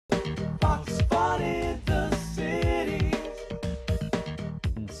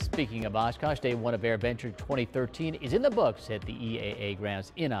Speaking of Oshkosh, Day 1 of AirVenture 2013 is in the books at the EAA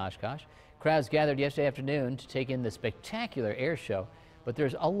grounds in Oshkosh. Crowds gathered yesterday afternoon to take in the spectacular air show, but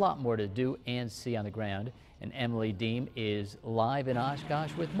there's a lot more to do and see on the ground. And Emily Deem is live in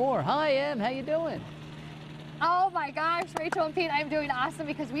Oshkosh with more. Hi, Em, how you doing? Oh my gosh, Rachel and Pete, I'm doing awesome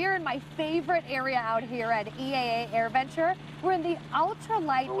because we are in my favorite area out here at EAA AirVenture. We're in the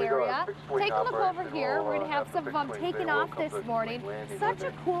Ultralight area. Take a look over here. We're going to have some of them taking off this morning. Such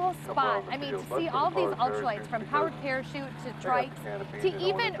a cool spot. I mean, to see all of these ultralights, from powered parachute to trikes to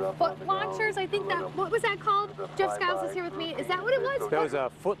even foot launchers. I think that, what was that called? Jeff Skiles is here with me. Is that what it was? That was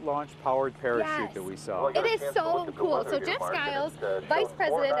a foot launch powered parachute that we saw. It is so cool. So Jeff Skiles, Vice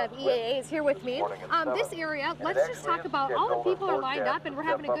President of EAA, is here with me. This area, let's just talk about all the people are lined up and we're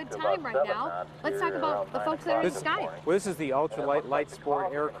having a good time right now. Let's talk about the folks that are in the sky. Well, this is the Ultralight light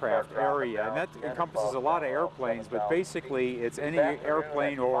sport aircraft area, and that encompasses a lot of airplanes, but basically it's any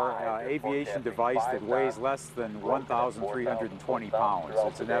airplane or aviation device that weighs less than 1,320 pounds.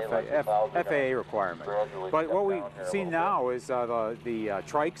 It's an FAA requirement. But what we see now is the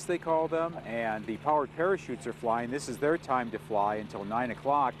trikes, they call them, and the powered parachutes are flying. This is their time to fly until 9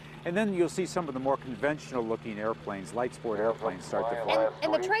 o'clock. And then you'll see some of the more conventional looking airplanes, light sport airplanes, start to fly.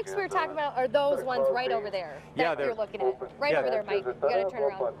 And the trikes we were talking about are those ones right over there that you're looking at. Right over there, Mike. You got to turn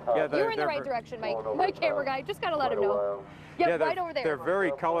around. You're in the right direction, Mike. My camera guy, just got to let him know. Yep, right over there. They're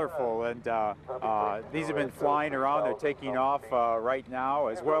very colorful, and these have been flying around. They're taking off right now,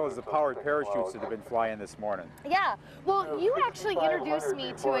 as well as the powered parachutes that have been flying this morning. Yeah. Well, you actually introduced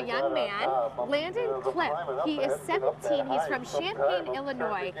me to a young man, Landon Cliff. He is 17. He's from Champaign,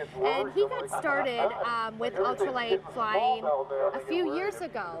 Illinois, and he got started with ultralight flying a few years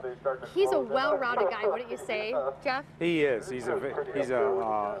ago. He's a well-rounded guy, wouldn't you say, Jeff? He is. He's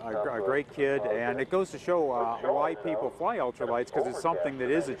a great kid, and it goes to show why people fly ultralights, because it's something that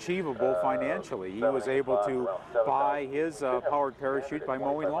is achievable financially. He was able to buy his powered parachute by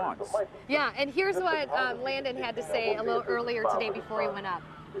mowing lawns. Yeah, and here's what Landon had to say a little earlier today before he went up.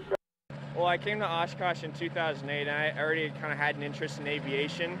 Well, I came to Oshkosh in 2008, and I already kind of had an interest in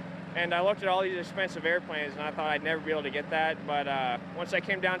aviation. And I looked at all these expensive airplanes, and I thought I'd never be able to get that. But once I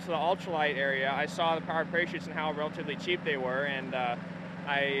came down to the ultralight area, I saw the powered parachutes and how relatively cheap they were, and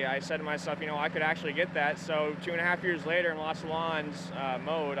I said to myself, you know, I could actually get that. So 2.5 years later, in lots of lawns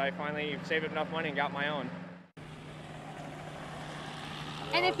mowed, I finally saved enough money and got my own.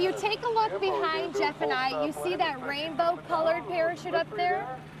 And if you take a look behind Jeff and I, you see that rainbow-colored parachute up there?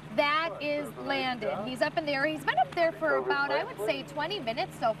 That is Landon. He's up in the air. He's been up there for about, I would say, 20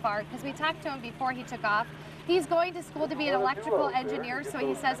 minutes so far, because we talked to him before he took off. He's going to school to be an electrical engineer, so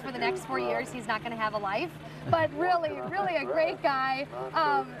he says for the next 4 years he's not going to have a life. But really, really a great guy.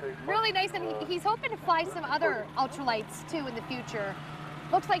 Really nice, and he's hoping to fly some other ultralights too in the future.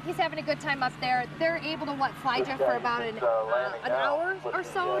 Looks like he's having a good time up there. They're able to, fly Jeff for about an hour or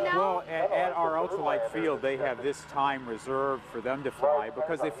so now? Well, at our ultralight field, they have this time reserved for them to fly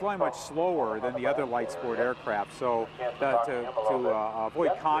because they fly much slower than the other light sport aircraft. So to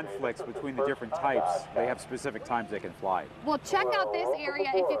avoid conflicts between the different types, they have specific times they can fly. Well, check out this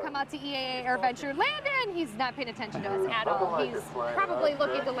area if you come out to EAA AirVenture. Landon, he's not paying attention to us at all. He's probably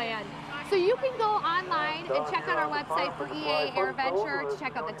looking to land. So you can go online and check out our website for EAA AirVenture to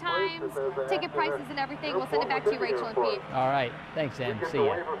check out the times, ticket prices, and everything. We'll send it back to you, Rachel and Pete. All right. Thanks, Em. See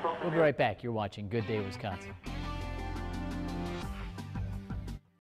ya. We'll be right back. You're watching Good Day Wisconsin.